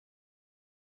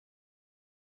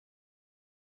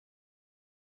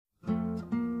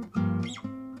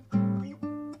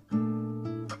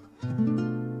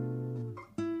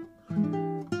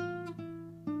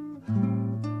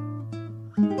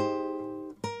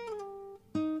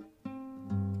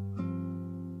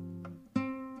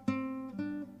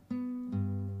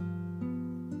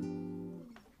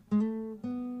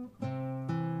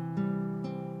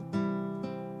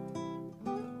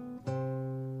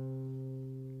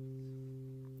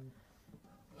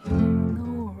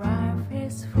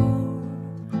is full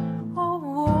of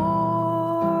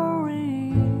worries.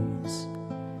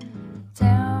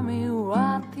 Tell me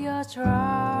what your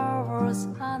troubles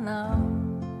are now.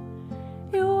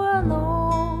 You are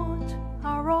not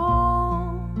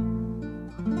alone,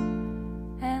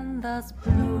 and that's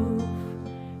proof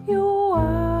you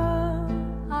are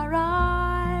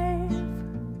alive.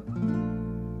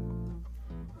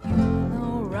 You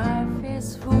know life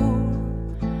is full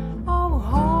of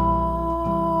hope.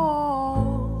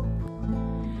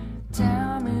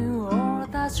 Tell me all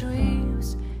the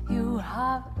dreams you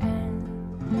have and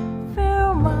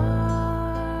feel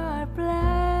my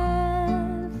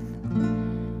breath,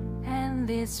 and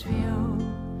this will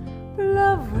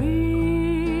love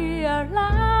real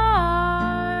life.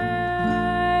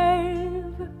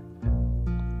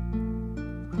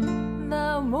 The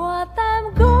more time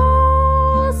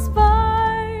goes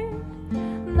by,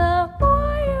 the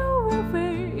more you will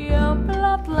feel your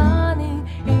blood running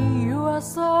in your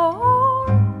soul.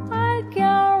 I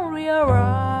can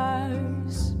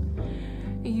realize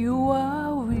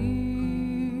your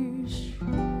wish.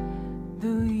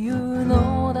 Do you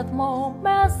know that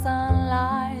moment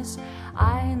sunrise?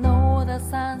 I know the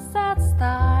sunset's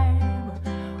time.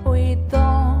 We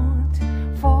don't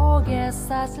forget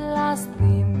such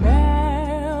lasting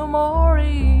memories.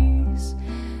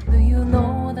 Do you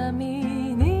know the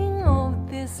meaning of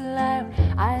this life?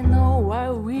 I know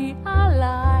why we are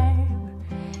alive.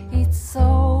 It's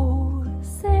so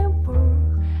simple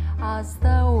as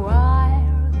the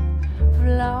wild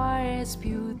flower is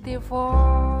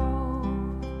beautiful.